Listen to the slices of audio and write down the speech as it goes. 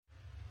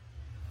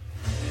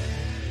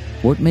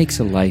What makes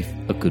a life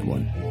a good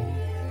one?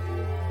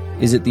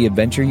 Is it the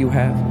adventure you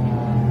have?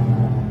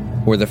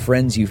 Or the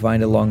friends you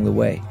find along the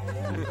way?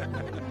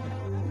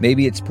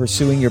 Maybe it's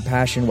pursuing your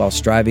passion while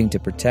striving to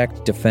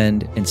protect,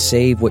 defend, and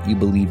save what you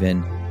believe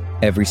in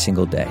every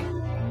single day.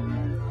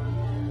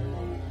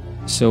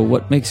 So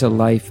what makes a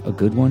life a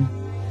good one?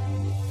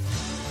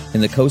 In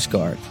the Coast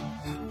Guard,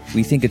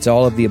 we think it's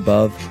all of the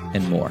above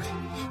and more.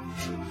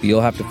 But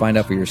you'll have to find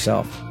out for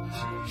yourself.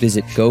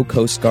 Visit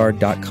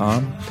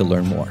gocoastguard.com to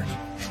learn more.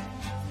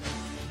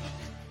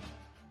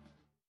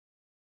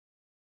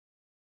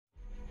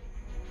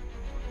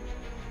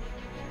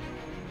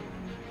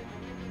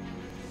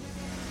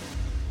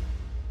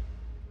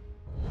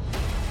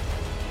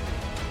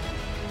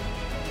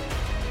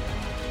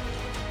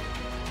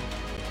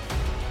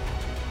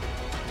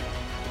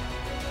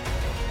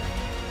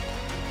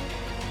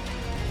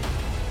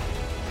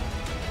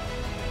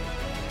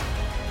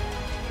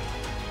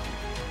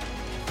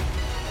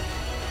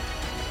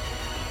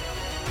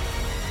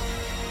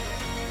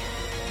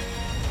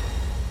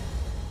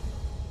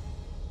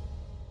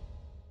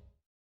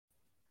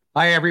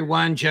 Hi,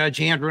 everyone.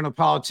 Judge Andrew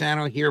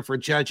Napolitano here for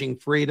Judging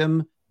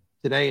Freedom.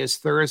 Today is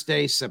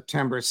Thursday,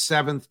 September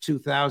 7th,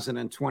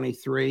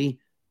 2023.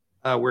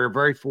 We're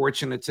very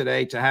fortunate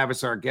today to have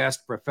as our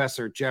guest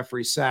Professor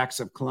Jeffrey Sachs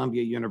of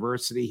Columbia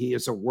University. He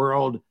is a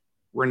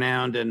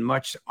world-renowned and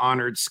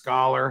much-honored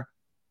scholar.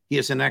 He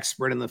is an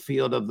expert in the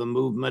field of the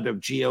movement of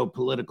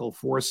geopolitical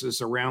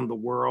forces around the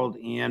world,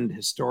 and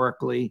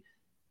historically,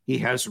 he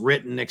has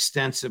written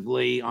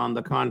extensively on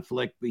the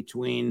conflict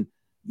between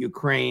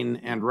Ukraine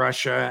and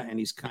Russia, and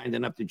he's kind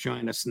enough to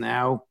join us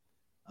now.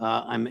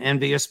 I'm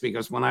envious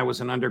because when I was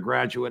an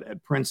undergraduate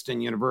at Princeton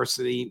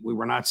University, we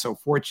were not so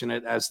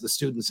fortunate as the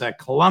students at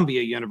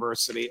Columbia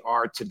University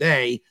are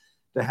today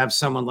to have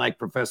someone like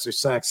Professor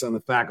Sachs on the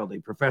faculty.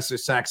 Professor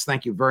Sachs,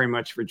 thank you very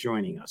much for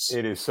joining us.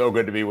 It is so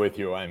good to be with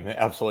you. I'm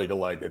absolutely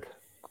delighted.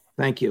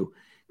 Thank you.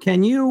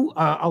 Can you,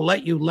 I'll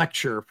let you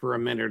lecture for a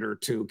minute or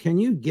two. Can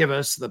you give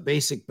us the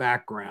basic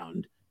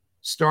background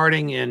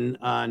starting in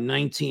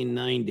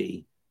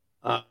 1990?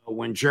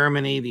 When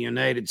Germany, the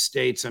United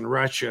States, and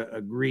Russia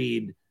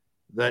agreed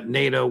that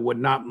NATO would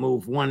not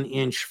move 1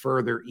 inch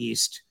further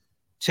east,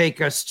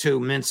 take us to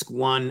Minsk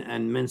I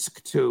and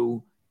Minsk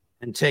II,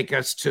 and take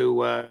us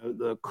to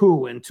the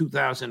coup in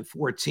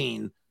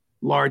 2014,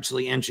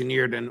 largely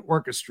engineered and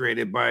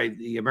orchestrated by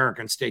the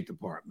American State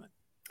Department.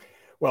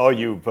 Well,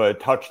 you've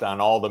touched on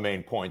all the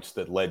main points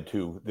that led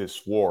to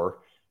this war.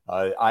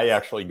 I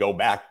actually go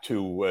back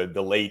to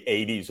the late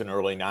 80s and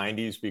early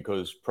 90s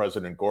because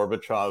President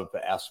Gorbachev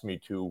asked me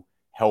to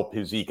help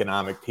his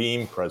economic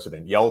team.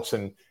 President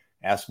Yeltsin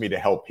asked me to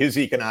help his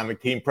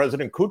economic team.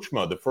 President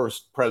Kuchma, the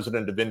first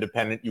president of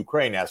independent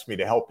Ukraine, asked me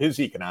to help his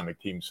economic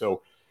team.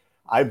 So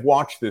I've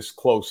watched this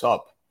close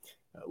up.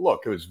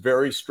 Look, it was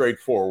very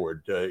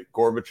straightforward.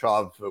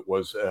 Gorbachev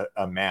was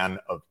a man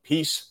of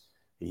peace.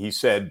 He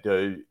said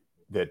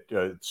that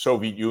the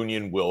Soviet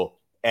Union will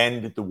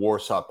end the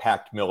Warsaw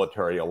Pact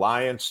military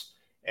alliance.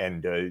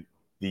 And the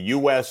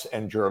US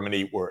and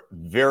Germany were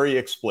very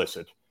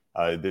explicit.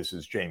 This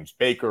is James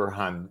Baker,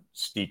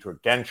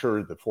 Hans-Dietrich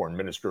Genscher, the foreign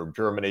minister of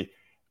Germany.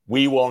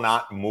 We will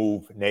not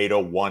move NATO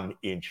 1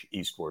 inch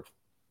eastward.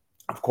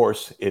 Of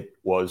course, it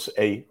was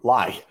a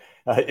lie.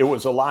 It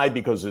was a lie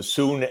because as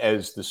soon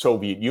as the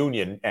Soviet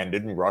Union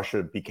ended and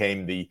Russia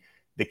became the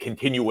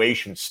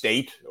continuation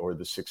state, or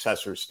the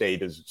successor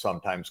state as it's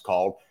sometimes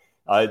called,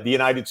 the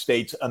United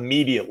States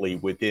immediately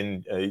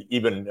within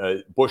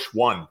even Bush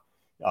 1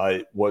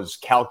 was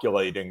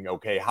calculating,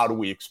 okay, how do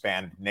we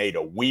expand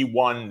NATO? We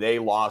won, they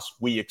lost,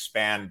 we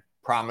expand.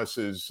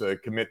 Promises,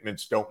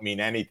 commitments don't mean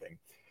anything.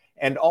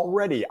 And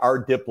already our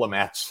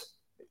diplomats,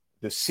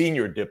 the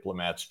senior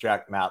diplomats,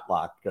 Jack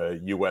Matlock,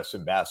 U.S.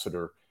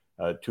 ambassador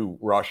to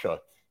Russia,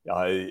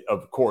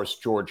 of course,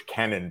 George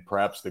Kennan,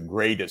 perhaps the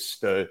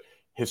greatest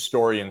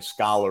historian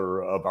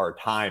scholar of our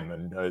time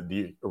and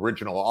the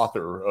original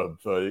author of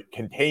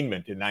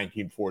Containment in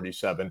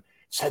 1947,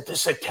 said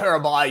this is a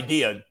terrible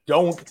idea.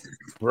 Don't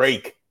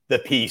break the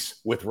peace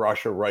with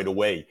Russia right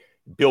away.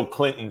 Bill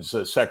Clinton's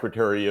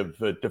Secretary of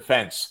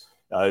Defense,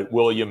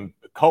 William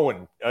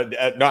Cohen,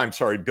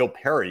 Bill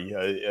Perry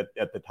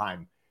at the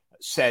time,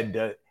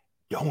 said,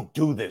 don't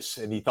do this.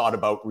 And he thought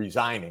about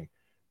resigning.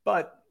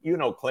 But you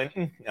know,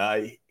 Clinton,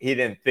 he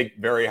didn't think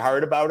very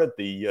hard about it.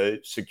 The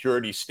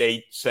security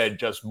state said,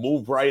 just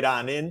move right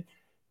on in.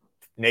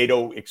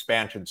 NATO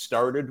expansion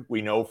started.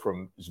 We know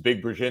from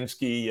Zbigniew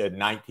Brzezinski in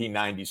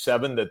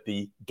 1997 that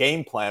the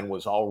game plan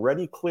was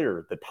already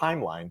clear, the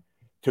timeline,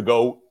 to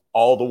go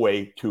all the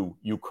way to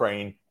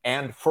Ukraine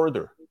and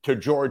further to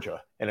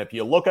Georgia. And if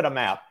you look at a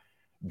map,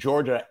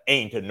 Georgia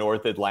ain't a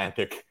North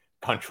Atlantic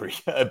country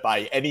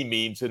by any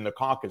means in the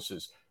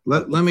Caucasus.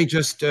 Let me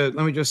just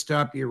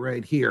stop you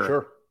right here.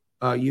 Sure.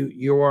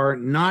 You are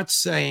not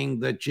saying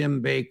that Jim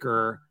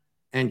Baker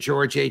and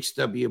George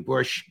H.W.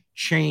 Bush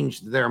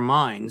changed their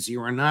minds.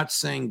 You are not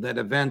saying that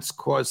events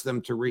caused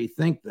them to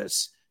rethink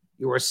this.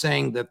 You are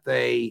saying that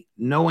they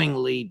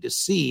knowingly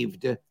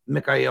deceived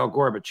Mikhail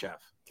Gorbachev.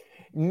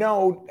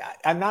 No,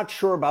 I'm not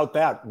sure about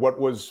that. What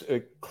was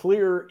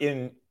clear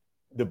in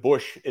the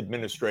Bush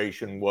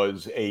administration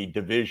was a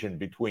division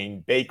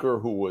between Baker,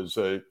 who was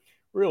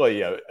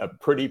really a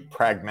pretty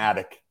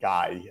pragmatic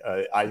guy,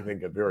 I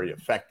think a very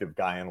effective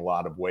guy in a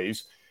lot of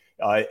ways,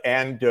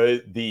 and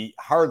the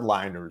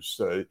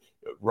hardliners,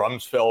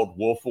 Rumsfeld,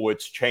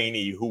 Wolfowitz,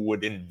 Cheney, who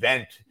would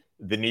invent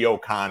the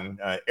neocon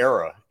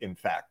era, in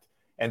fact.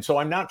 And so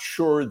I'm not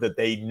sure that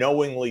they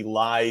knowingly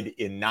lied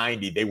in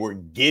 90. They were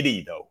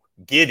giddy, though.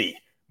 Giddy.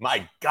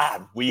 My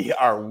God, we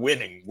are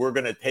winning. We're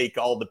going to take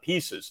all the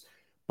pieces.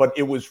 But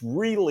it was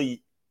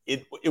really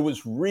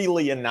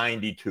in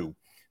 92.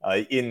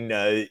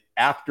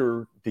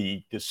 After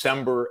the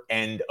December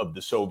end of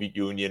the Soviet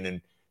Union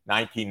in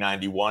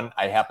 1991,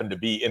 I happened to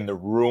be in the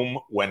room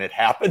when it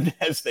happened,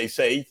 as they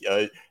say.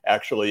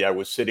 Actually, I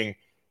was sitting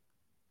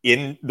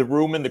in the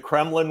room in the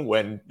Kremlin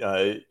when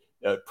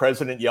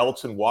President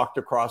Yeltsin walked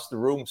across the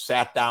room,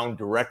 sat down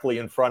directly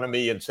in front of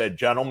me and said,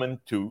 "Gentlemen,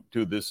 to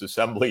this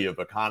assembly of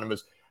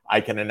economists,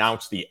 I can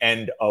announce the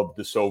end of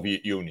the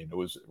Soviet Union." It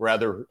was a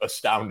rather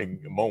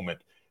astounding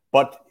moment.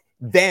 But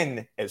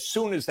then, as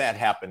soon as that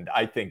happened,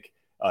 I think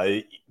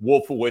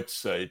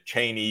Wolfowitz,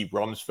 Cheney,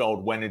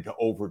 Rumsfeld went into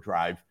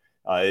overdrive.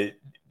 It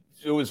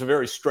was a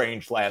very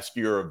strange last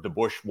year of the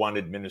Bush 1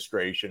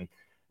 administration.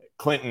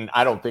 Clinton,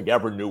 I don't think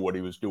ever knew what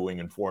he was doing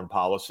in foreign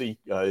policy,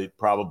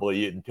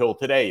 probably until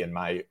today, in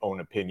my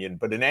own opinion.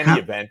 But in any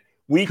event,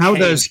 we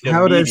changed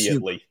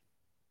immediately.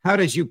 How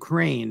does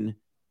Ukraine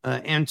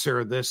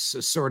enter this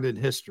sordid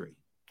history?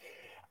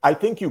 I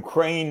think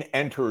Ukraine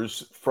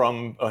enters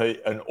from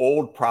an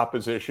old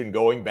proposition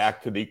going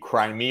back to the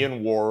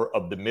Crimean War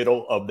of the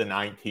middle of the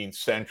 19th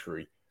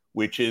century,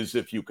 which is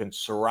if you can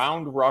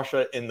surround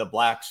Russia in the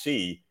Black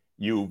Sea,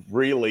 you've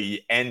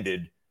really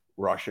ended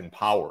Russian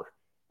power.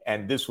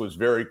 And this was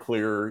very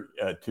clear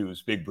to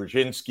Zbigniew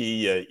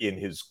Brzezinski in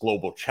his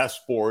global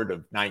chessboard of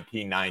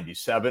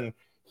 1997.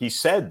 He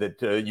said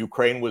that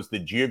Ukraine was the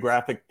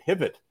geographic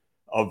pivot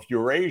of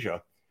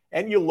Eurasia.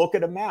 And you look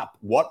at a map.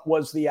 What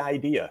was the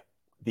idea?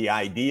 The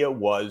idea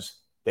was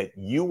that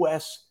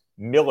U.S.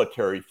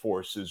 military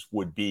forces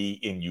would be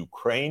in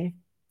Ukraine,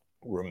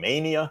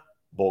 Romania,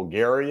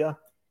 Bulgaria,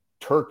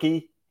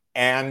 Turkey,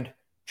 and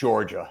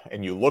Georgia.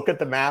 And you look at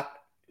the map,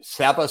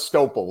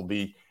 Sevastopol,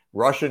 the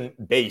Russian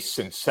base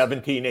since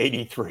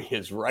 1783,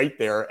 is right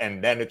there,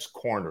 and then it's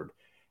cornered.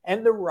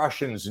 And the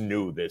Russians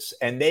knew this,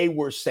 and they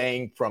were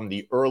saying from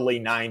the early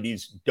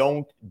 90s,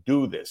 don't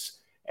do this.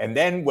 And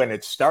then when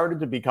it started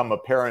to become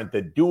apparent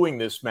that doing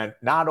this meant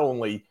not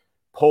only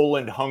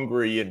Poland,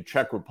 Hungary, and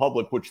Czech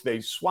Republic, which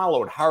they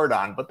swallowed hard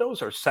on, but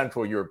those are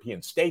Central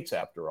European states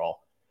after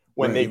all,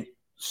 when they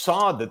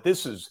saw that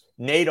this is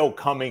NATO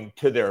coming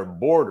to their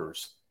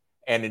borders,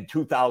 and in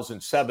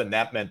 2007,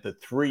 that meant the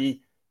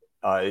three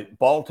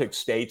Baltic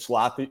states,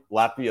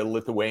 Latvia,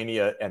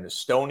 Lithuania, and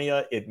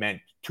Estonia. It meant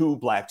two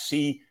Black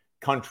Sea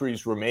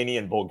countries, Romania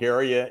and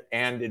Bulgaria,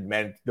 and it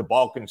meant the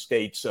Balkan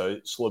states,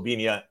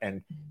 Slovenia,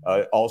 and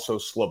also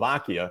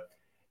Slovakia.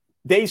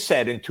 They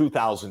said in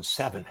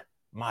 2007,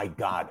 my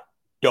God,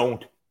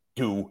 don't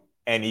do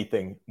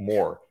anything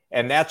more.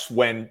 And that's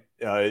when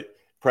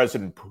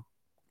President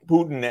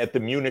Putin at the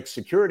Munich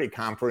Security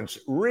Conference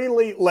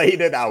really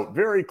laid it out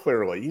very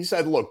clearly. He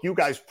said, look, you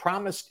guys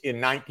promised in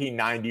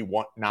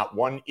 1991 not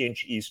 1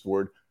 inch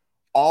eastward.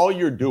 All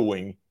you're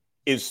doing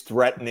is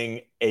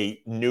threatening a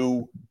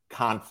new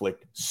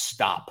conflict.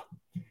 Stop.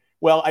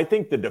 Well, I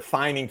think the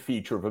defining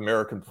feature of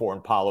American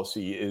foreign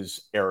policy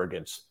is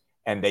arrogance,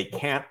 and they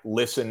can't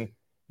listen.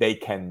 They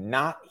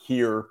cannot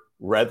hear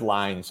red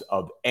lines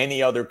of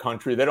any other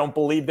country. They don't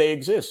believe they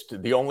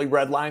exist. The only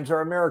red lines are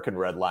American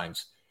red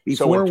lines.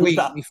 Before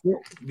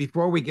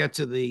we get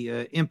to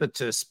the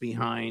impetus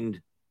behind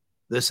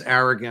this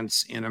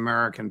arrogance in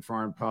American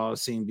foreign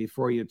policy, and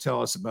before you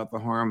tell us about the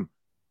harm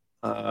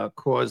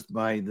caused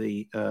by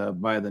the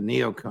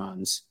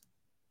neocons,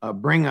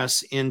 bring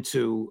us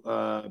into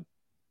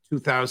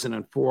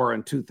 2004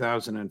 and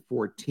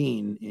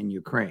 2014 in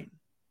Ukraine.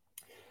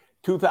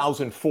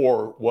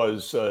 2004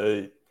 was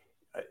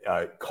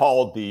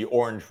called the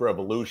Orange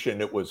Revolution.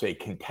 It was a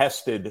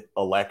contested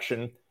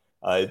election.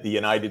 The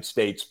United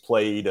States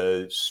played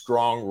a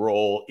strong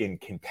role in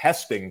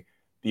contesting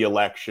the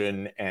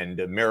election, and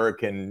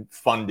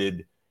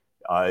American-funded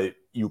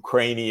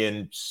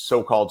Ukrainian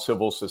so-called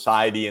civil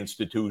society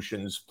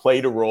institutions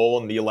played a role,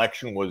 and the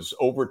election was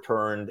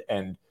overturned,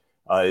 and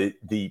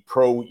the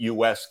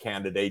pro-U.S.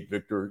 candidate,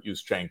 Viktor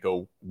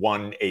Yushchenko,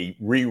 won a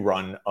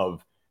rerun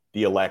of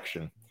the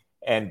election.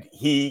 And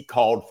he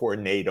called for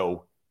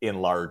NATO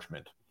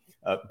enlargement.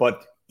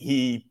 But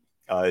he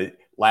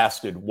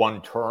lasted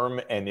one term,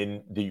 and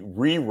in the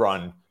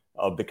rerun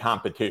of the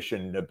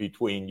competition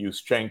between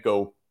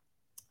Yushchenko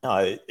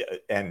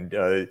and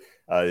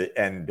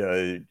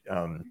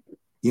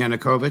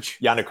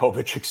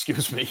Yanukovych,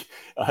 excuse me,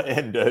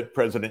 and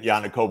President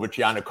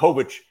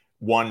Yanukovych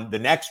won the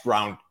next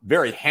round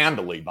very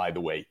handily, by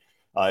the way.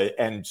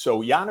 And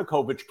so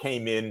Yanukovych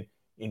came in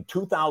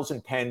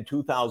 2010,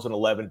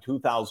 2011,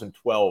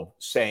 2012,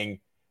 saying,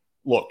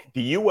 look,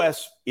 the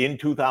U.S. in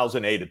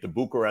 2008 at the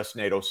Bucharest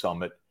NATO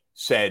summit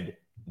said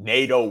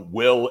NATO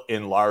will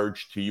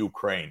enlarge to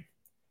Ukraine.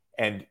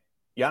 And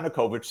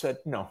Yanukovych said,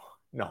 no,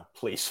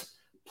 please.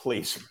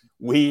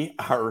 We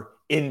are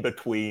in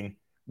between.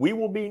 We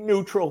will be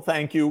neutral,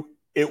 thank you.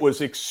 It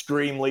was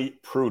extremely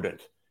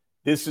prudent.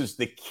 This is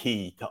the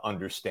key to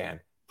understand.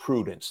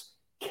 Prudence,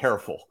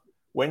 careful.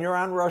 When you're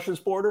on Russia's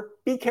border,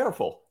 be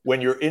careful. When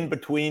you're in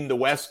between the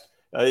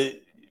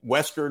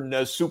Western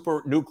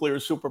nuclear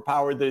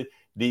superpower,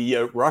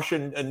 the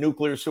Russian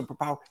nuclear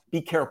superpower,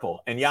 be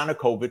careful. And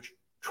Yanukovych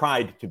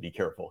tried to be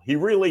careful. He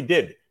really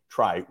did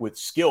try with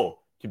skill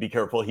to be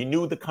careful. He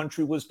knew the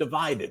country was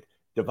divided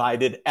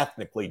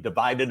ethnically,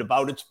 divided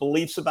about its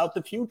beliefs about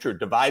the future,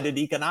 divided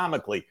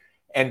economically.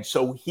 And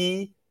so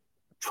he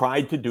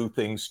tried to do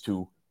things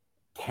to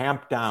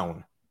tamp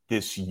down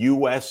this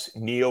U.S.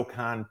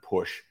 neocon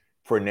push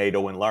for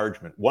NATO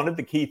enlargement. One of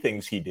the key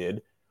things he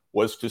did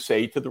was to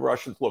say to the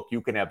Russians, look,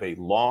 you can have a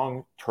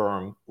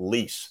long-term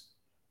lease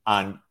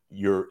on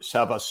your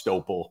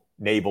Sevastopol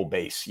naval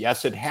base.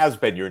 Yes, it has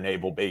been your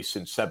naval base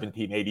since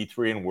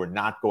 1783, and we're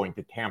not going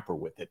to tamper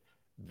with it.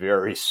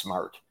 Very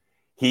smart.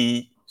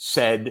 He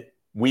said,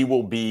 we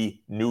will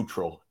be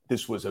neutral.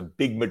 This was a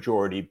big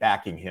majority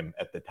backing him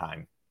at the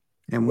time.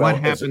 And what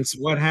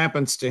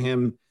happens to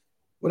him?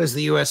 What does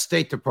the U.S.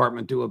 State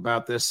Department do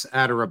about this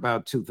at or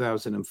about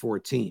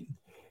 2014?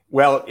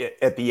 Well,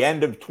 at the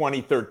end of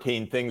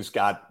 2013, things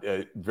got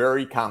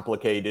very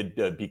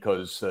complicated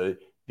because the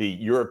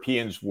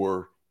Europeans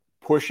were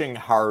pushing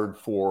hard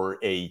for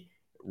a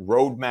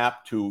roadmap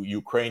to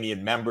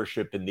Ukrainian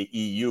membership in the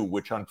EU,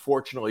 which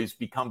unfortunately has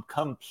become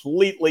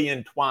completely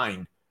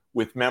entwined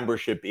with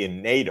membership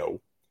in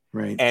NATO.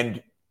 Right.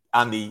 And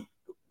on the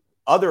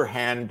other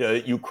hand,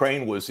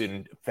 Ukraine was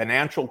in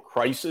financial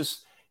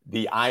crisis.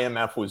 The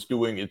IMF was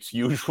doing its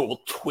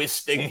usual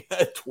twisting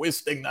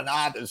the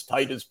knot as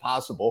tight as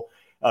possible.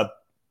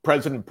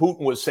 President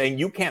Putin was saying,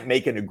 you can't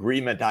make an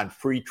agreement on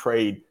free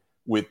trade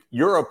with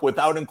Europe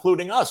without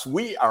including us.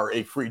 We are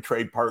a free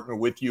trade partner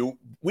with you.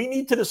 We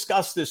need to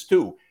discuss this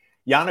too.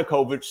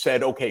 Yanukovych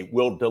said, okay,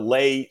 we'll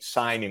delay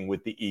signing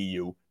with the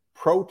EU.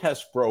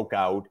 Protests broke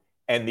out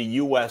and the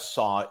U.S.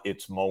 saw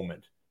its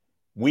moment.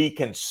 We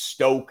can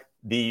stoke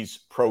these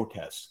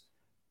protests.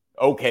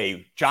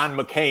 Okay, John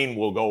McCain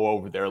will go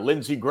over there.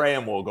 Lindsey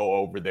Graham will go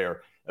over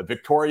there.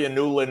 Victoria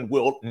Nuland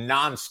will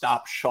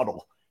nonstop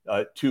shuttle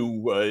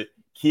to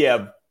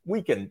Kiev.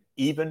 We can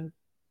even,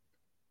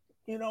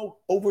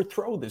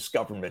 overthrow this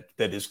government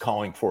that is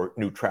calling for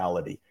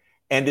neutrality.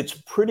 And it's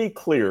pretty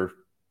clear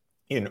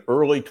in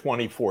early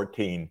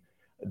 2014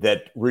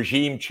 that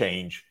regime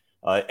change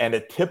and a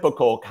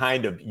typical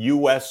kind of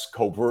U.S.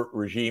 covert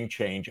regime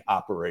change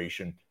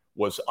operation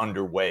was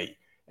underway.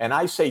 And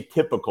I say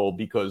typical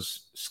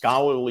because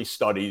scholarly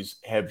studies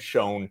have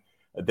shown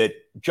that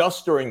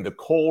just during the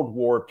Cold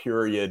War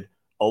period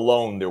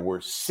alone, there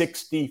were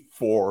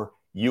 64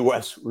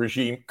 U.S.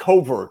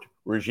 covert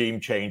regime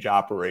change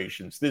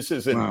operations. This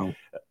is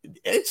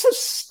it's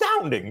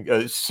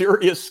astounding.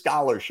 Serious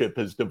scholarship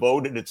has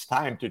devoted its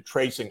time to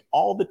tracing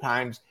all the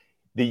times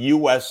the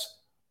U.S.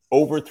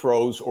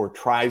 overthrows or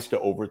tries to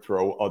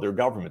overthrow other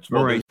governments.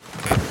 Right.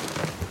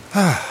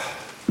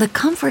 The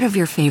comfort of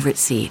your favorite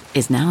seat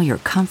is now your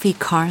comfy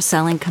car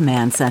selling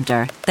command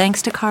center,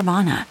 thanks to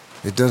Carvana.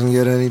 It doesn't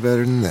get any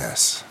better than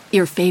this.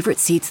 Your favorite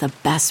seat's the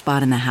best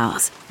spot in the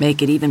house.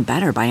 Make it even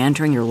better by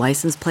entering your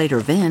license plate or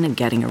VIN and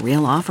getting a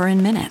real offer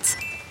in minutes.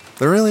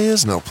 There really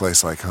is no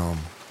place like home.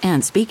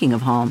 And speaking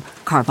of home,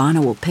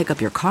 Carvana will pick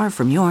up your car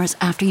from yours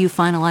after you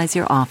finalize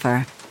your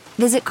offer.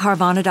 Visit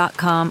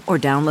Carvana.com or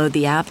download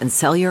the app and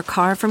sell your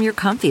car from your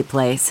comfy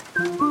place.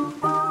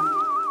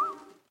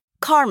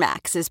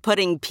 CarMax is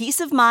putting peace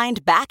of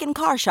mind back in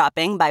car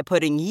shopping by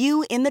putting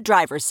you in the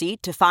driver's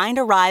seat to find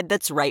a ride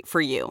that's right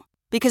for you.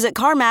 Because at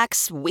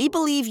CarMax, we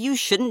believe you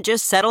shouldn't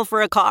just settle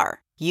for a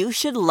car. You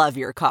should love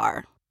your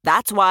car.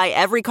 That's why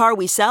every car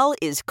we sell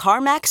is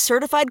CarMax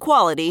certified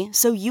quality,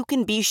 so you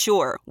can be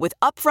sure with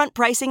upfront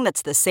pricing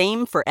that's the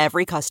same for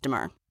every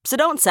customer. So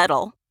don't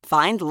settle.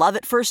 Find love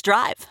at first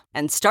drive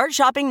and start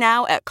shopping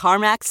now at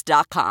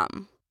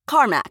CarMax.com.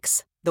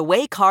 CarMax, the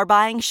way car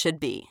buying should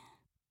be.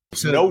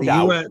 So no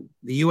doubt.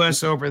 The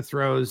U.S.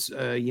 overthrows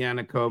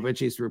Yanukovych.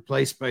 He's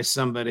replaced by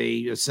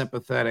somebody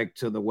sympathetic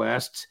to the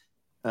West.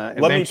 Let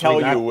me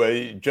tell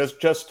you,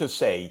 just to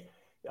say,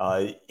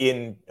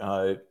 in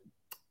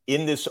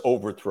this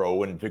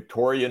overthrow, and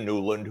Victoria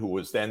Nuland, who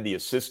was then the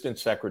Assistant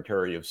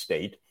Secretary of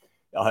State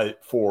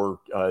for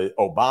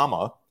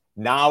Obama,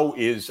 now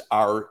is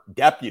our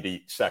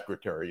Deputy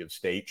Secretary of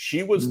State.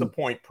 She was the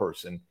point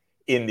person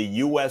in the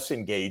U.S.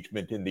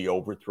 engagement in the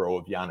overthrow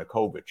of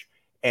Yanukovych.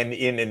 And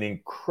in an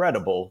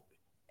incredible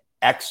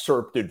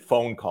excerpted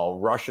phone call,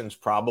 Russians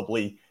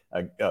probably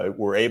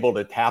were able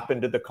to tap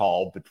into the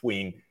call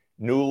between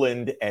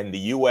Nuland and the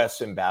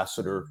U.S.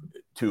 ambassador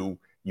to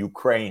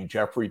Ukraine,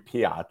 Jeffrey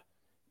Piat.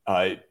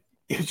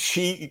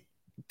 She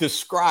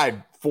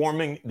described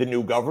forming the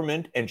new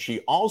government, and she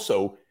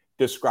also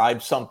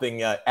described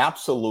something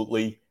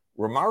absolutely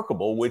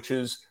remarkable, which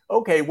is,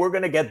 okay, we're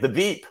going to get the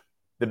Veep,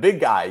 the big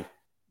guy,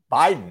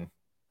 Biden,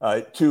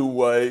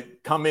 to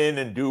come in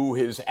and do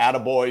his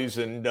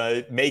attaboys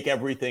and make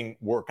everything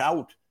work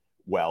out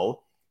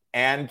well.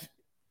 And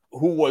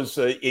who was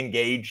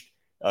engaged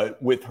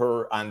with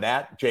her on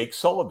that? Jake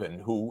Sullivan,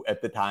 who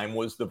at the time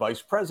was the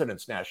vice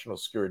president's national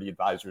security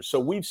advisor. So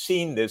we've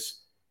seen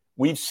this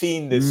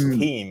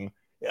team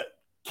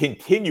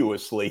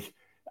continuously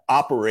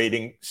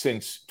operating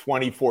since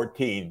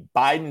 2014.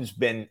 Biden's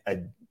been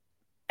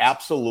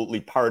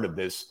absolutely part of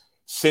this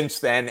since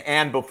then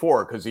and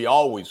before, because he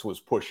always was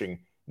pushing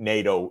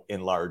NATO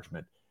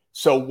enlargement.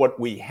 So what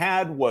we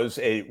had was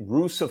a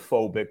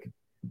Russophobic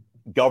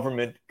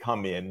government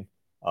come in,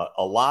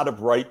 a lot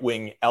of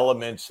right-wing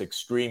elements,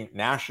 extreme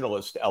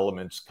nationalist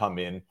elements come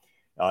in.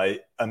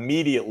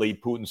 Immediately,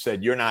 Putin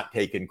said, "You're not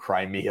taking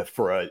Crimea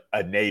for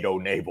a NATO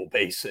naval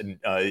base," and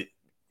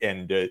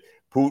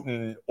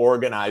Putin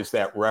organized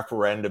that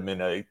referendum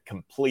in a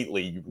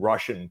completely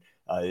Russian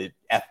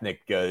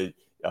ethnic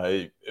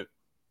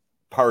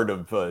part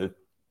of the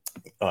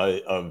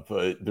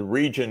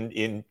region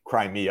in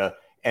Crimea,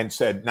 and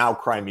said, now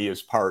Crimea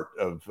is part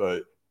of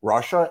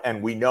Russia.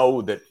 And we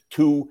know that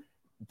two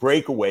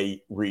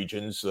breakaway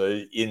regions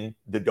in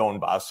the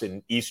Donbass,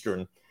 in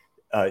eastern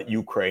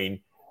Ukraine,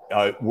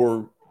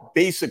 were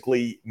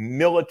basically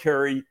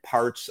military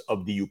parts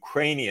of the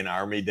Ukrainian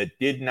army that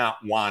did not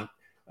want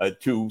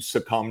to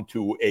succumb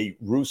to a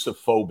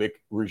Russophobic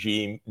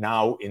regime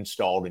now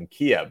installed in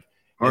Kiev.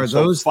 Are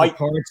those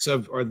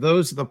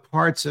the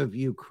parts of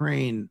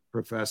Ukraine,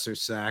 Professor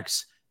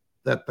Sachs,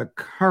 that the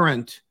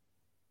current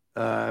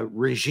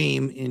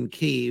regime in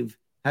Kiev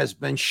has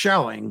been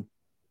shelling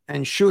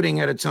and shooting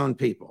at its own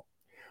people?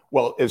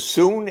 Well, as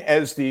soon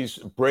as these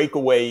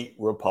breakaway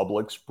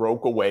republics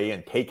broke away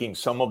and taking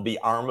some of the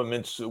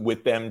armaments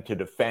with them to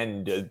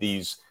defend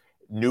these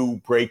new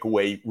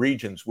breakaway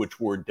regions, which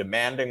were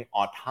demanding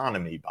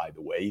autonomy, by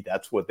the way,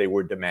 that's what they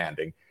were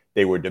demanding.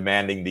 They were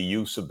demanding the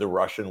use of the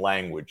Russian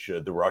language,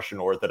 the Russian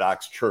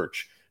Orthodox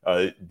Church,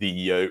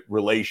 the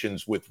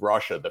relations with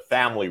Russia, the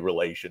family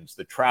relations,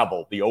 the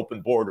travel, the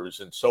open borders,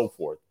 and so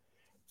forth.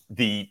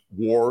 The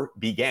war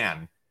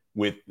began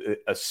with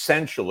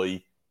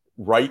essentially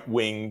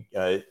right-wing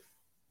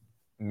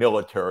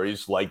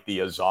militaries like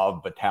the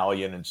Azov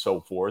Battalion and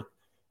so forth,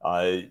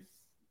 the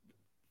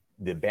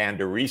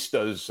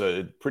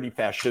Banderistas, pretty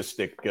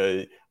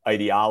fascistic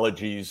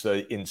ideologies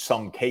in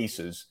some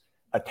cases,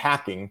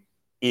 attacking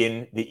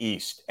in the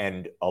East.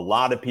 And a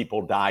lot of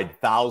people died.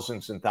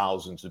 Thousands and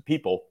thousands of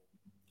people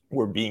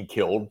were being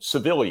killed,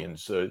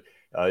 civilians,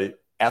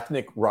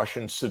 ethnic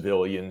Russian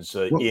civilians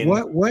in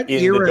era the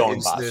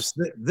Donbass. Is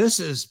this?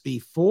 This is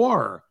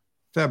before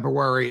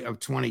February of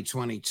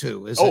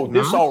 2022, is it not?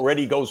 This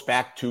already goes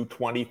back to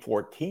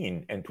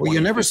 2014 and 2015. Well, you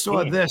never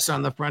saw this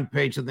on the front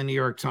page of the New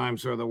York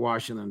Times or the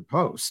Washington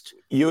Post.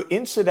 You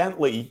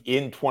incidentally,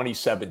 in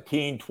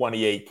 2017,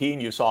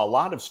 2018, you saw a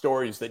lot of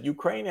stories that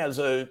Ukraine has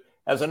a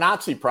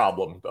Nazi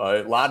problem,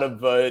 a lot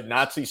of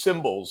Nazi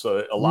symbols,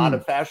 a lot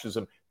of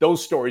fascism.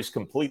 Those stories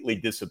completely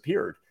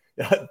disappeared.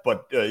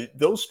 But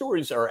those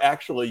stories are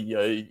actually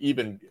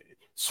even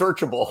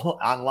searchable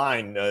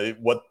online,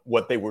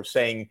 what they were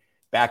saying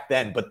back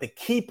then. But the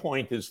key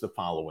point is the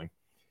following.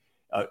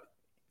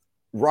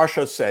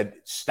 Russia said,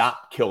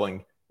 stop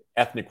killing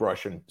ethnic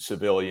Russian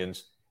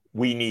civilians.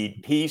 We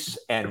need peace.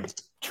 And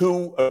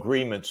two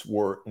agreements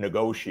were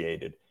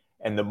negotiated.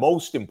 And the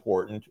most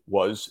important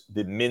was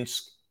the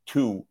Minsk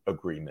II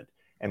agreement.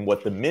 And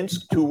what the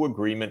Minsk II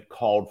agreement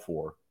called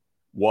for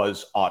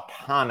was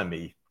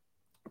autonomy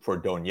for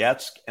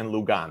Donetsk and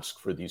Lugansk,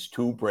 for these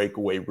two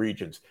breakaway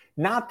regions,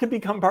 not to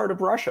become part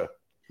of Russia,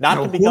 not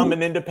to become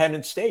an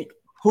independent state.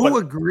 Who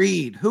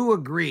agreed?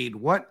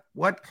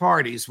 What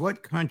parties,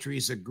 what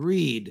countries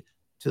agreed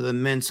to the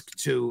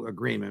Minsk II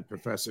agreement,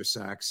 Professor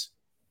Sachs?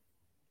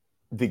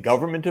 The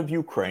government of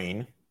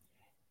Ukraine,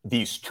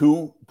 these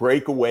two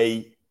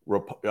breakaway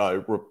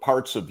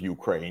parts of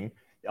Ukraine,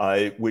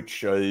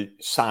 which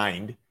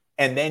signed,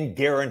 and then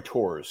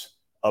guarantors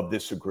of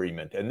this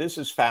agreement. And this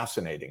is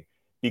fascinating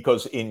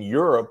because in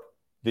Europe,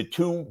 the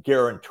two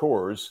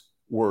guarantors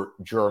were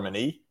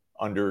Germany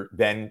under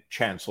then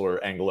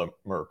Chancellor Angela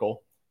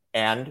Merkel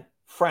and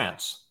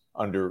France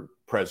under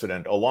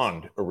President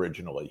Hollande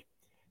originally.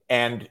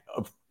 And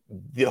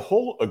the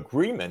whole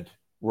agreement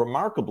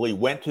remarkably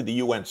went to the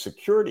UN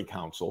Security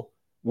Council,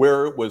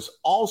 where it was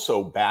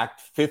also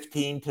backed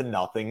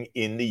 15-0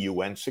 in the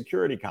UN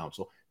Security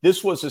Council.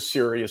 This was a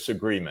serious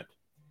agreement.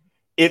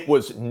 It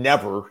was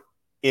never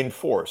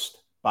enforced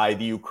by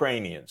the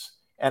Ukrainians.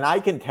 And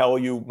I can tell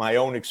you my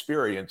own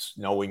experience,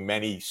 knowing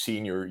many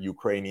senior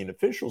Ukrainian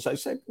officials. I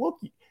said, look,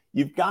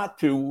 you've got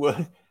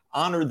to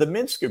honor the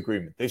Minsk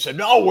agreement. They said,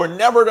 no, we're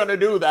never going to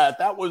do that.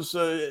 That was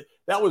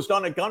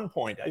done at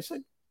gunpoint. I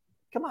said,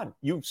 come on,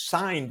 you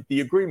signed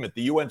the agreement.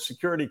 The UN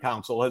Security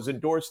Council has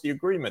endorsed the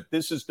agreement.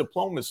 This is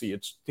diplomacy.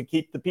 It's to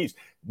keep the peace.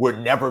 We're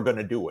never going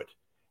to do it.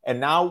 And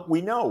now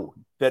we know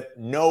that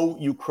no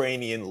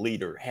Ukrainian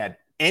leader had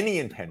any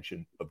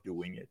intention of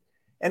doing it.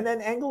 And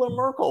then Angela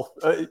Merkel,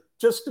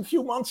 just a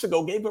few months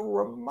ago, gave a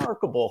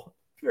remarkable,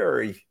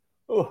 very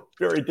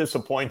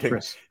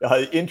disappointing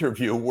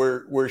interview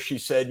where she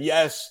said,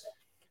 yes,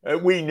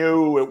 we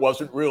knew it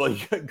wasn't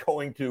really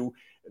going to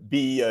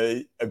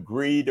be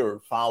agreed or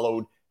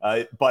followed,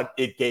 but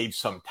it gave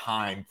some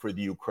time for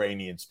the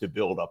Ukrainians to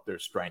build up their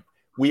strength.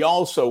 We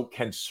also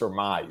can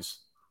surmise,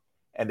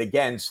 and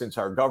again, since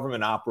our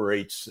government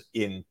operates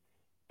in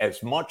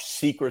as much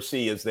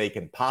secrecy as they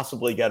can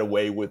possibly get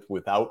away with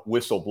without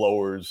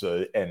whistleblowers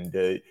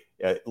and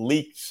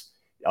leaks,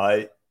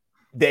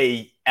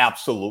 they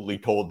absolutely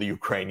told the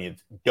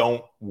Ukrainians,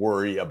 don't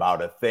worry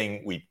about a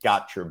thing. We've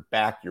got your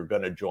back. You're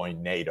going to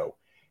join NATO.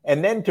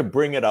 And then to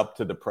bring it up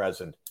to the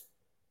present,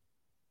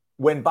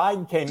 when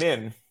Biden came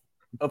in,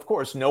 of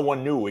course, no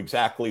one knew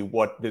exactly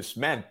what this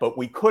meant, but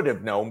we could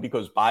have known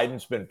because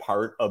Biden's been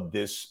part of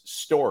this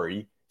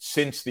story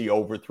since the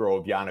overthrow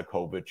of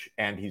Yanukovych,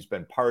 and he's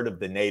been part of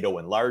the NATO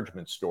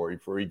enlargement story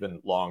for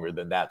even longer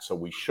than that, so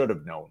we should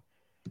have known.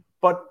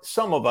 But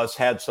some of us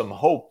had some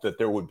hope that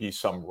there would be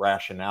some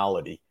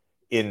rationality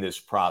in this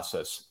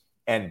process,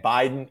 and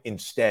Biden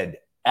instead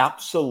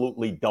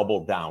absolutely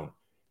doubled down.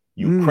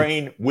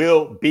 Ukraine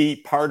will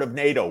be part of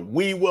NATO.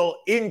 We will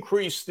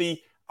increase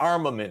the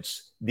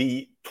armaments.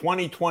 The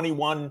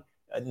 2021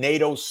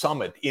 NATO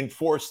summit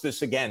enforced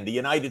this again. The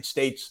United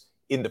States,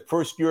 in the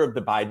first year of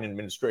the Biden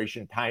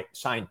administration,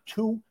 signed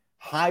 2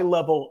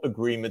 high-level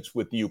agreements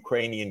with the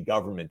Ukrainian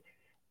government,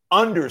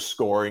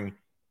 underscoring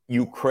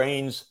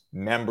Ukraine's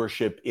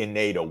membership in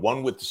NATO,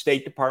 one with the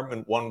State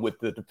Department, one with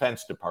the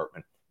Defense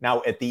Department.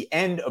 Now, at the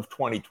end of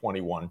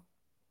 2021,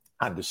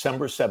 on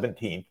December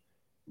 17th,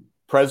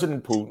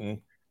 President Putin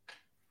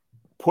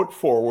put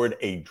forward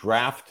a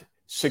draft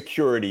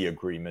security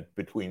agreement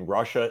between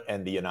Russia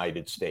and the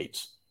United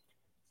States.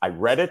 I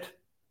read it.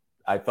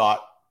 I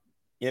thought,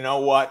 you know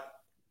what?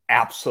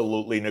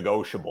 Absolutely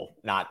negotiable.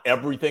 Not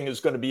everything is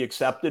going to be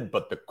accepted,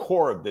 but the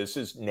core of this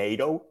is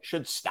NATO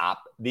should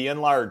stop the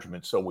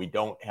enlargement so we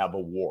don't have a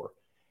war.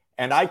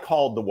 And I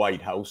called the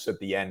White House at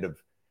the end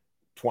of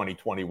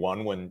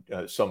 2021 when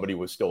somebody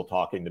was still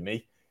talking to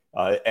me.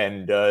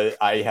 And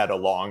I had a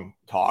long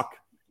talk.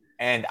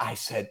 And I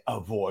said,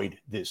 avoid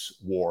this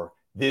war.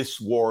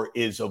 This war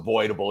is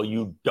avoidable.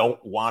 You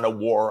don't want a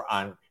war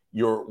on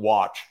your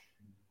watch.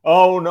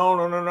 Oh,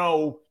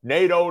 no.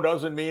 NATO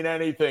doesn't mean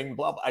anything.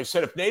 Blah, blah. I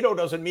said, if NATO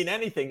doesn't mean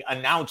anything,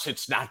 announce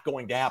it's not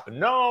going to happen.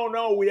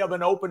 No, we have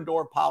an open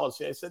door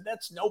policy. I said,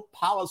 that's no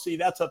policy.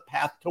 That's a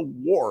path to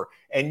war.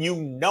 And you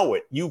know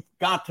it. You've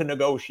got to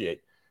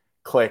negotiate.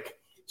 Click.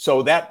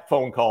 So that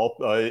phone call,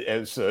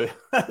 as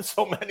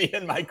so many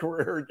in my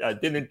career,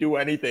 didn't do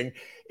anything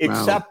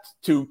except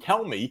to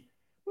tell me,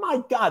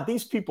 my God,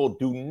 these people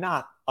do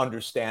not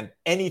understand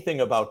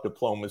anything about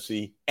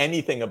diplomacy,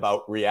 anything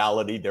about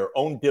reality. Their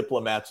own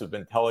diplomats have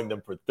been telling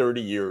them for 30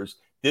 years,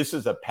 this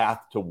is a path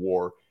to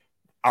war.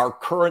 Our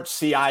current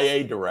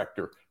CIA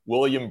director,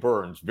 William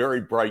Burns,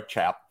 very bright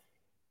chap,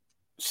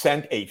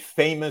 sent a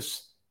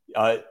famous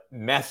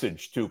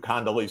message to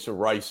Condoleezza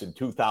Rice in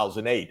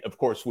 2008. Of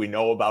course, we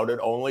know about it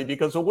only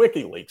because of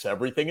WikiLeaks.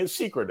 Everything is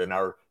secret in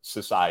our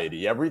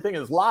society. Everything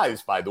is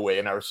lies, by the way,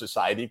 in our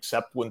society,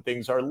 except when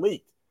things are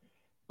leaked.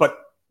 But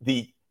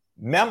the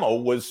memo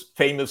was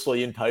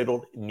famously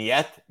entitled,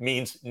 Niet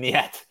means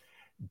Niet.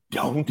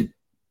 Don't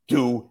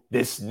do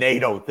this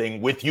NATO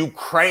thing with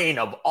Ukraine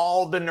of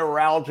all the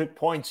neuralgic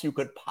points you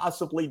could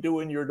possibly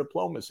do in your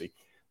diplomacy.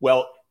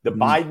 Well, the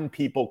Biden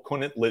people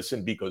couldn't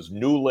listen because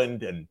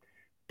Nuland and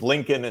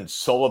Blinken and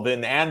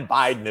Sullivan and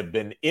Biden have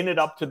been in it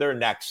up to their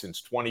necks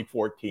since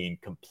 2014,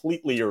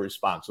 completely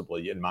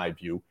irresponsibly, in my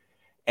view.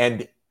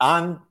 And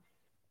on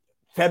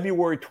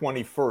February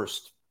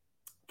 21st,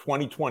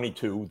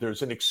 2022,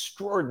 there's an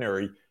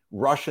extraordinary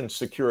Russian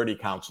Security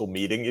Council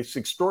meeting. It's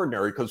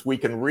extraordinary because we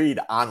can read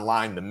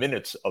online the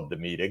minutes of the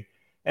meeting.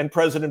 And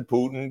President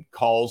Putin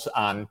calls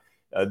on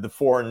the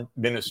foreign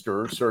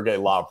minister, Sergei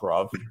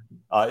Lavrov.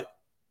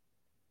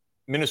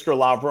 Minister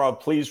Lavrov,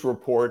 please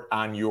report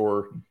on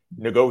your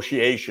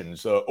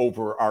negotiations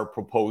over our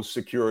proposed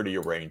security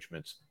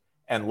arrangements.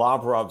 And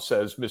Lavrov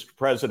says, Mr.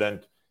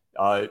 President,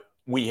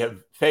 we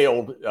have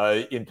failed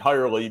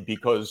entirely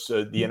because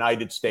the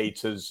United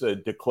States has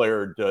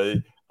declared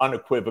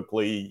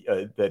unequivocally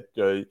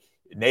that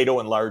NATO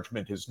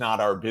enlargement is not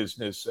our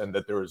business and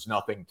that there is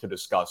nothing to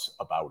discuss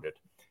about it.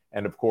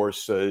 And of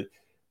course,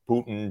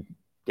 Putin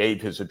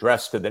gave his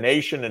address to the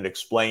nation and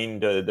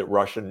explained that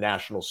Russian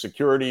national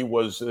security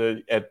was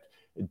at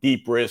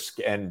deep risk,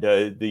 and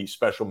the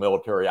special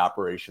military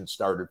operation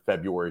started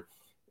February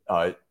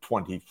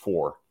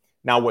 24.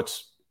 Now,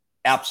 what's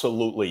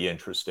absolutely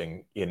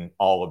interesting in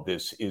all of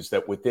this is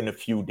that within a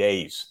few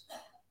days,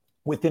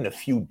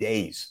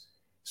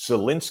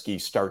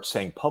 Zelensky starts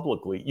saying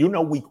publicly,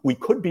 we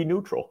could be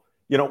neutral.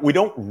 We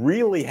don't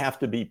really have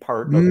to be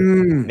part of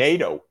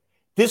NATO.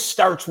 This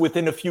starts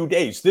within a few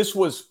days. This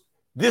was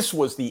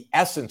the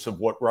essence of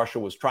what Russia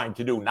was trying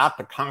to do, not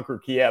to conquer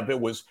Kiev. It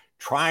was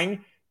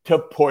trying to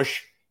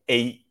push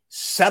a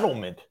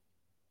settlement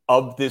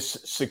of this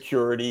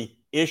security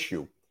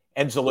issue.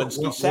 And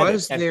Zelensky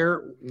said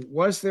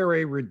was there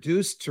a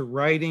reduced to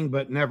writing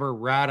but never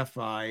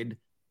ratified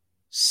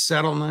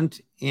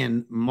settlement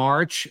in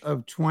March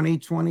of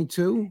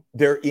 2022?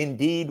 There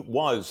indeed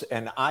was.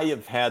 And I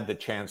have had the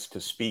chance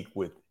to speak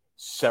with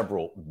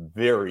several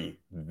very,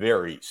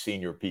 very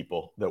senior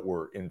people that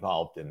were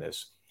involved in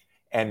this.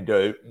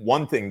 And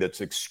one thing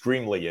that's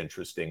extremely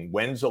interesting,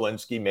 when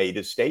Zelensky made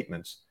his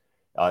statements,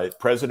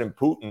 President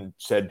Putin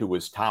said to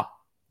his top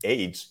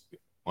aides,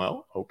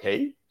 well,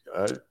 okay,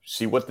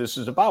 see what this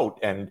is about.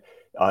 And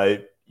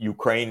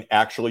Ukraine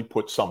actually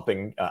put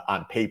something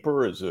on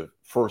paper as a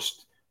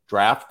first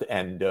draft,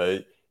 and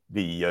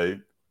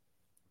the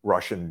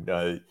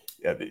Russian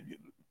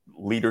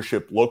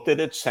leadership looked at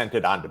it, sent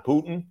it on to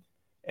Putin,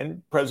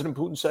 and President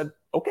Putin said,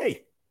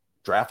 okay,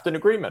 draft an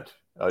agreement,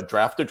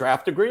 draft a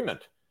draft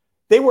agreement.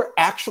 They were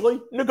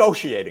actually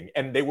negotiating,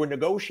 and they were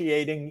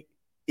negotiating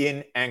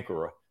in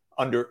Ankara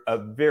under a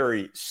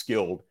very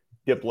skilled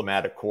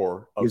diplomatic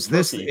corps of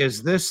Turkey.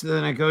 Is this the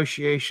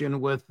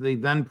negotiation with the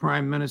then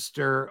Prime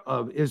Minister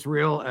of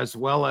Israel as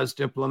well as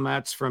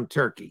diplomats from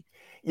Turkey?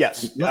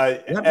 Yes.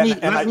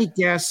 Let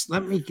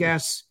me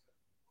guess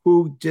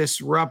who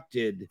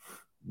disrupted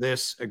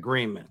this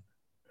agreement.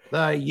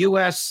 The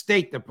U.S.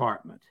 State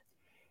Department.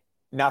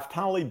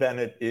 Naftali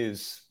Bennett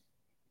is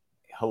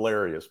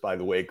hilarious, by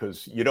the way,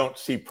 because you don't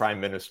see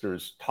prime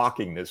ministers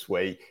talking this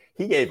way.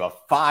 He gave a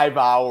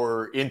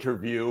 5-hour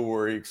interview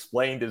where he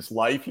explained his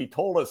life. He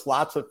told us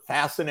lots of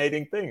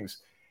fascinating things.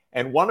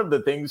 And one of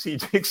the things he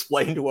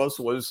explained to us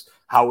was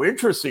how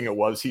interesting it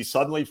was. He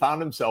suddenly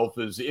found himself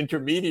as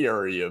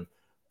intermediary of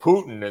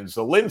Putin and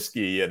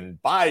Zelensky and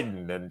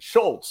Biden and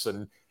Schultz.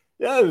 And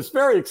yeah, it was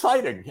very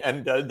exciting.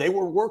 And they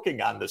were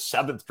working on the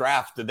 7th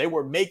draft, and they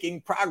were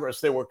making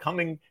progress. They were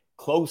coming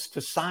close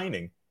to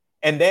signing.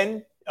 And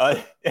then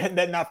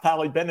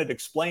Naftali Bennett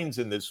explains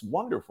in this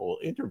wonderful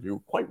interview,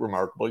 quite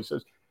remarkable, he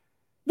says,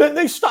 then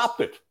they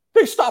stopped it.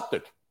 They stopped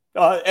it.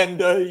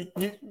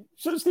 He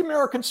says the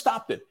Americans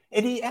stopped it.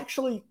 And he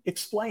actually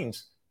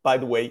explains, by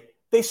the way,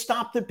 they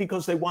stopped it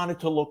because they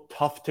wanted to look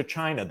tough to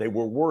China. They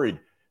were worried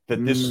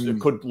that this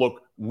could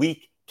look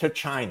weak to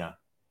China.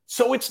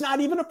 So it's not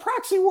even a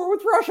proxy war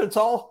with Russia. It's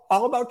all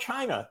about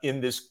China in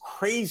this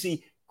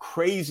crazy,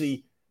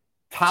 crazy,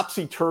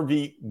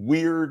 topsy-turvy,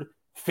 weird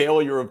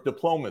failure of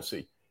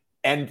diplomacy.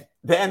 And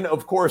then,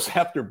 of course,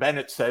 after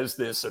Bennett says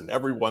this and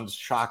everyone's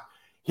shocked,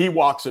 he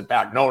walks it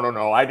back. No,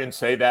 I didn't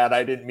say that.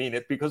 I didn't mean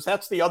it. Because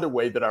that's the other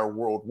way that our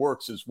world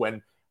works, is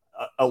when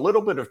a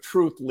little bit of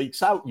truth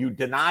leaks out, you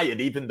deny it,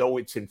 even though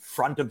it's in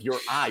front of your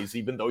eyes,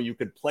 even though you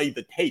could play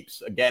the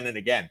tapes again and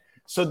again.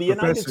 So the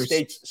United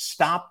States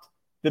stopped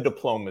the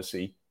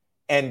diplomacy,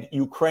 and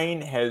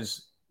Ukraine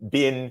has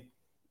been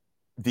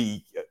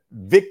the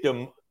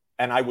victim.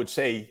 And I would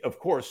say, of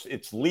course,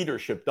 its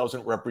leadership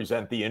doesn't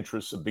represent the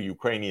interests of the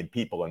Ukrainian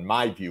people, in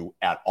my view,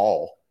 at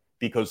all,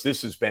 because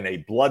this has been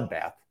a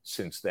bloodbath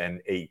since then,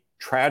 a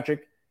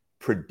tragic,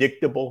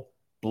 predictable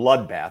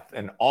bloodbath.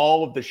 And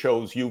all of the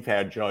shows you've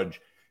had,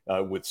 Judge,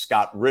 with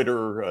Scott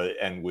Ritter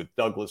and with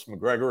Douglas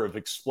McGregor have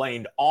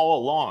explained all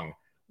along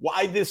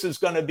why this is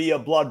going to be a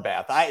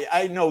bloodbath.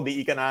 I know the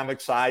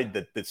economic side,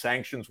 that the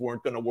sanctions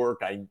weren't going to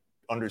work. I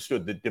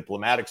understood the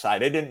diplomatic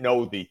side. I didn't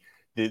know the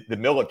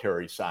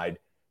military side.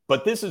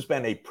 But this has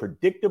been a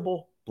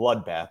predictable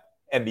bloodbath,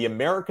 and the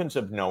Americans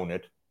have known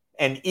it.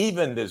 And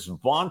even this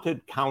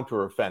vaunted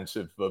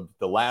counteroffensive of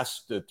the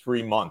last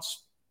 3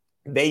 months,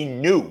 they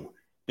knew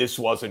this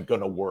wasn't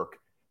going to work.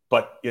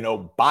 But,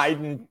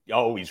 Biden,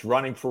 he's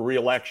running for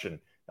re-election.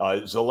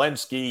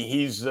 Zelensky,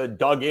 he's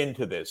dug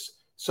into this.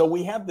 So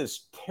we have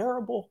this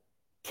terrible,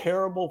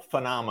 terrible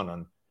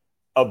phenomenon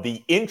of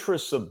the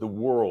interests of the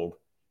world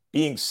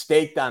being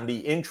staked on the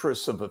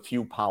interests of a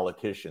few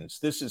politicians.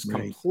 This is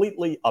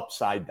completely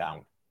upside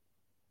down.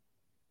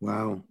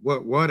 Wow.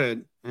 What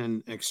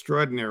an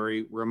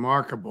extraordinary,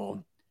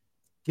 remarkable,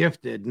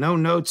 gifted, no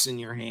notes in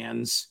your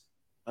hands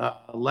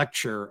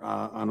lecture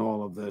on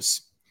all of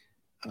this.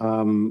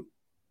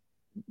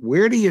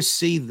 Where do you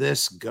see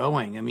this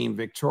going? I mean,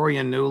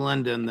 Victoria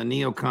Nuland and the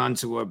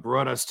neocons who have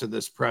brought us to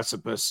this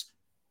precipice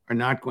are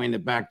not going to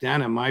back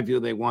down. In my view,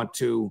 they want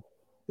to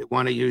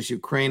use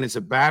Ukraine as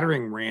a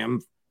battering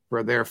ram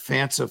for their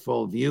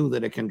fanciful view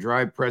that it can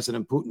drive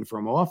President Putin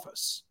from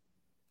office.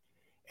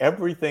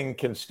 Everything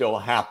can still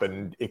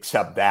happen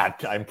except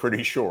that, I'm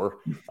pretty sure,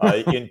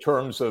 in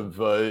terms of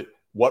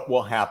what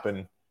will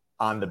happen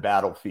on the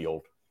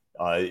battlefield.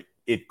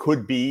 It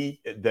could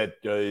be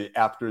that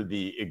after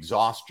the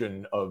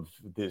exhaustion of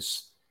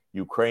this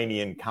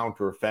Ukrainian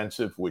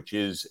counteroffensive, which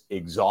is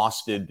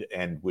exhausted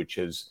and which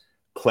has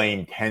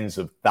claimed tens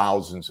of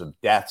thousands of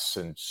deaths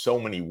and so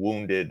many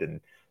wounded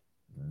and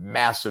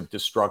massive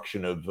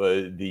destruction of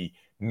the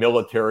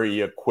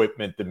military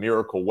equipment, the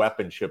miracle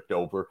weapon shipped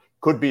over,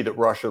 could be that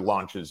Russia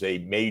launches a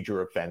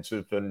major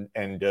offensive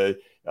and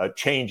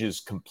changes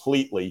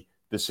completely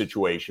the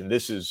situation.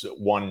 This is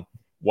one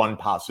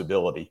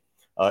possibility.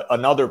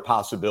 Another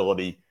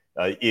possibility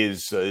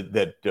is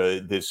that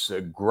this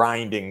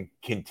grinding,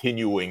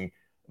 continuing,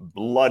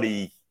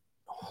 bloody,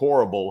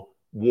 horrible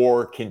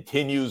war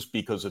continues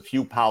because a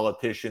few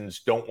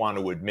politicians don't want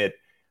to admit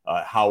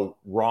how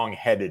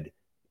wrong-headed,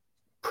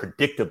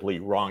 predictably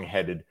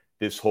wrong-headed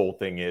this whole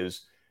thing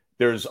is.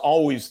 There's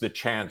always the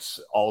chance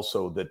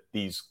also that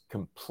these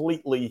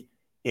completely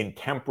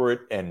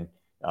intemperate and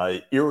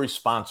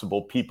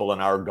irresponsible people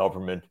in our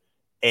government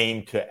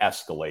aim to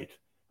escalate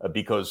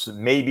because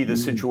maybe the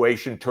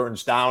situation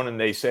turns down and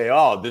they say,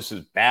 oh, this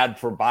is bad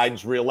for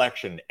Biden's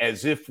reelection,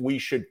 as if we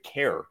should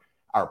care.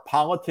 Our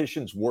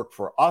politicians work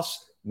for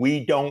us.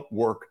 We don't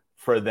work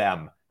for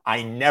them.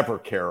 I never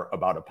care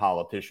about a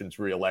politician's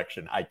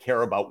reelection. I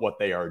care about what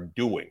they are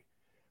doing.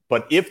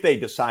 But if they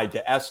decide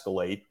to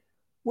escalate,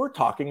 we're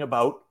talking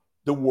about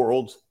the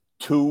world's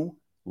two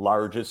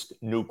largest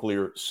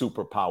nuclear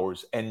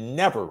superpowers, and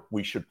never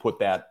we should put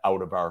that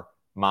out of our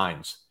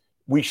minds.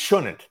 We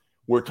shouldn't.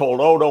 We're told,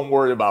 oh, don't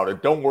worry about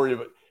it. Don't worry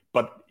about it.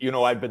 But,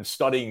 I've been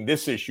studying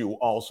this issue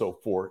also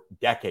for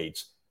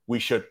decades. We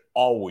should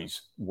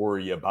always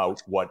worry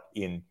about what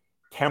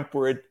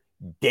intemperate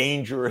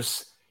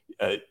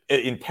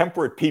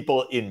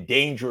people in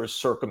dangerous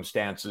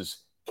circumstances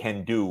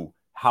can do,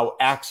 how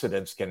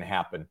accidents can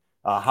happen,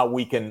 how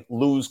we can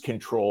lose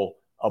control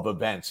of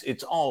events.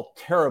 It's all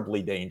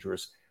terribly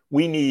dangerous.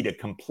 We need a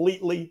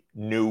completely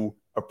new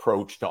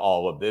approach to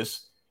all of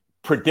this,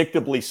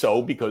 predictably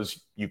so,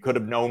 because you could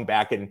have known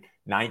back in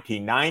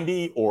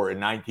 1990 or in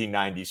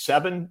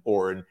 1997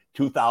 or in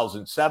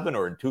 2007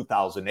 or in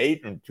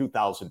 2008 or in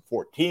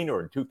 2014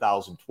 or in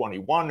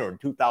 2021 or in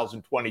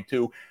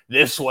 2022.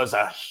 This was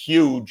a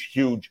huge,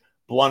 huge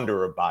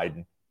blunder of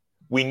Biden.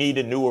 We need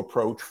a new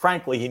approach.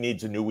 Frankly, he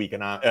needs a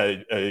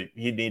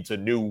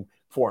new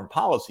foreign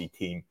policy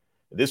team.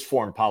 This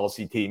foreign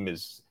policy team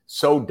is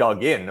so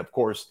dug in. Of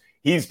course,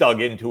 he's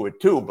dug into it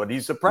too, but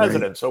he's the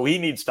president, right. So he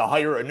needs to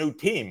hire a new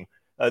team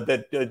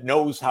that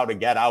knows how to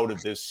get out of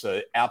this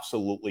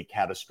absolutely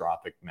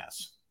catastrophic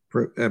mess.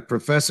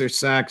 Professor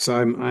Sachs,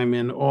 I'm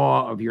in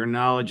awe of your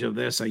knowledge of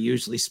this. I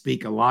usually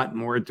speak a lot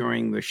more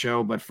during the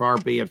show, but far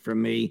be it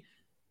from me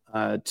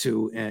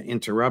to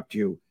interrupt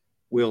you.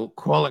 We'll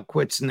call it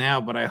quits now,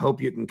 but I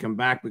hope you can come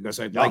back because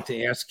I'd like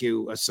to ask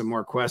you some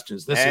more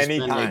questions.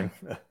 Anytime.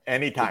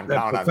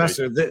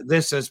 Professor,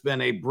 this has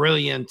been a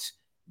brilliant,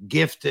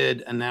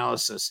 gifted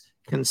analysis,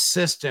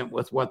 consistent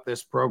with what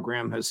this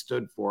program has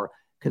stood for,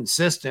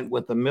 consistent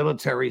with the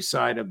military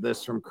side of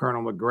this from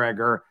Colonel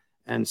McGregor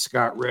and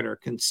Scott Ritter,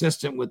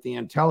 consistent with the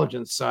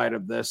intelligence side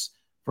of this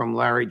from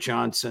Larry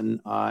Johnson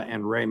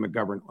and Ray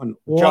McGovern. And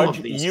all Judge,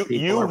 of these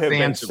people are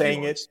fans of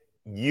yours.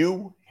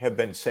 You have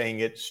been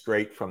saying it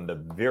straight from the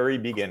very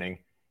beginning,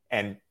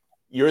 and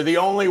you're the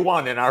only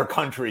one in our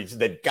countries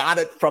that got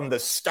it from the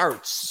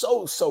start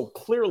so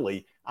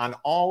clearly on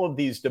all of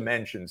these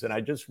dimensions. And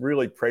I just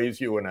really praise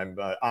you, and I'm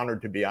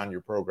honored to be on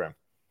your program.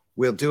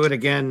 We'll do it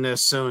again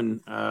soon,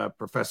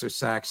 Professor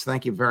Sachs.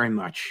 Thank you very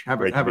much.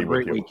 Have a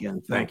great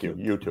weekend. Thank you.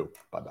 You too.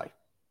 Bye-bye.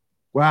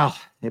 Well,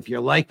 if you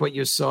like what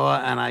you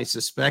saw, and I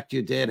suspect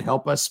you did,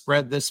 help us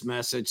spread this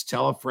message.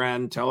 Tell a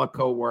friend, tell a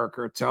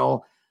coworker,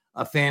 tell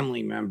a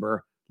family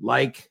member,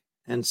 like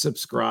and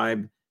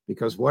subscribe,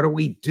 because what do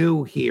we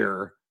do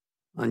here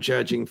on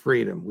Judging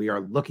Freedom? We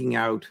are looking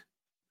out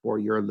for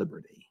your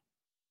liberty.